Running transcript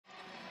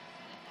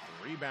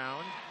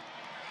Rebound,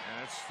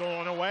 and it's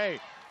stolen away.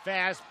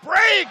 Fast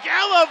break,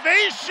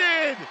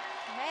 elevation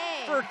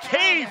for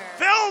Kay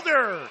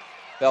Felder.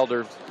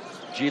 Felder,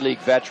 G-League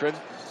veteran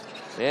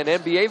and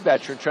NBA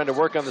veteran, trying to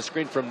work on the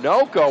screen from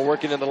Noko,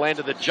 working in the land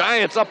of the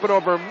Giants, up and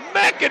over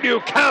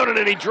McAdoo, counted,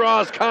 and he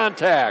draws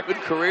contact. Good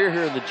career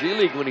here in the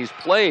G-League when he's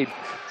played.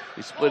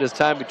 He split his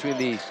time between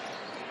the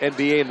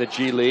NBA and the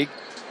G-League.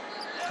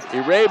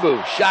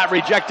 Irebu, shot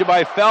rejected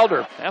by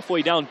Felder.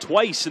 Halfway down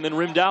twice and then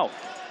rimmed out.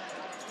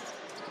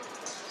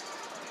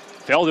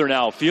 Felder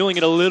now feeling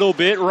it a little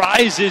bit,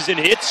 rises and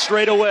hits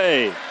straight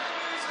away.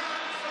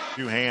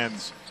 Two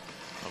hands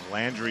of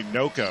Landry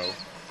Noko,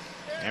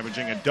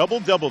 averaging a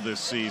double-double this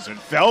season.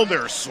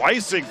 Felder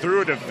slicing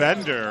through a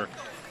defender,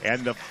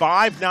 and the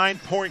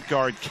 5'9" point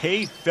guard,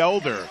 Kay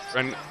Felder.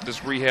 And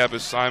this rehab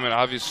assignment,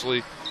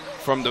 obviously,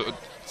 from the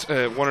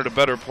one of the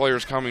better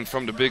players coming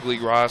from the big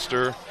league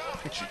roster.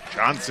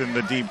 Johnson,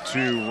 the deep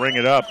two, ring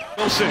it up.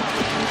 Wilson,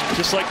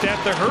 just like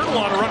that, the hurdle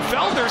on a run.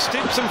 Felder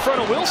steps in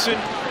front of Wilson,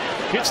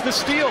 hits the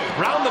steal,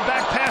 round the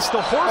back pass to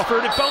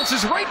Horford. It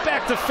bounces right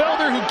back to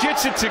Felder, who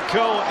gets it to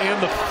go,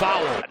 and the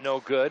foul.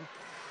 No good.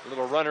 A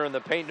little runner in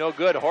the paint, no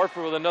good.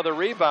 Horford with another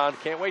rebound.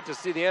 Can't wait to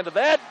see the end of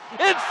that.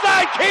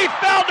 Inside, Kay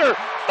Felder,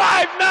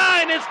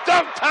 5'9", it's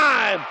dunk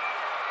time.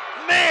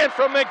 Man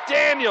from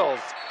McDaniels.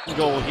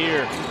 Goal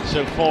here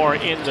so far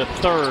in the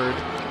third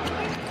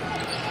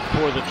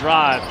for the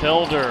drive.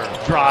 Felder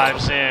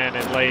drives in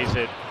and lays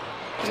it.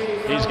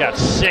 He's got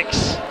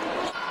 6.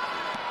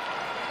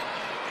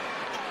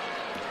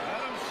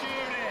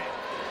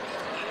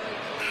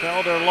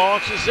 Felder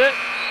launches it.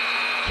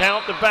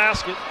 Count the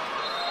basket.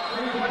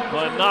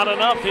 But not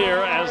enough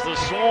here as the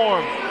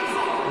Swarm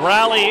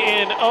rally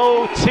in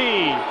OT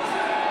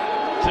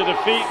to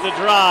defeat the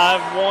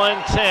drive,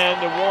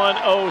 110 to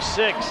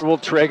 106. Will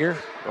trigger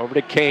over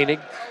to Koenig,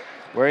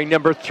 wearing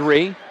number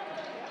 3.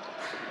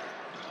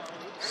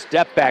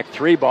 Step back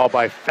 3 ball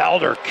by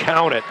Felder,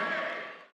 count it.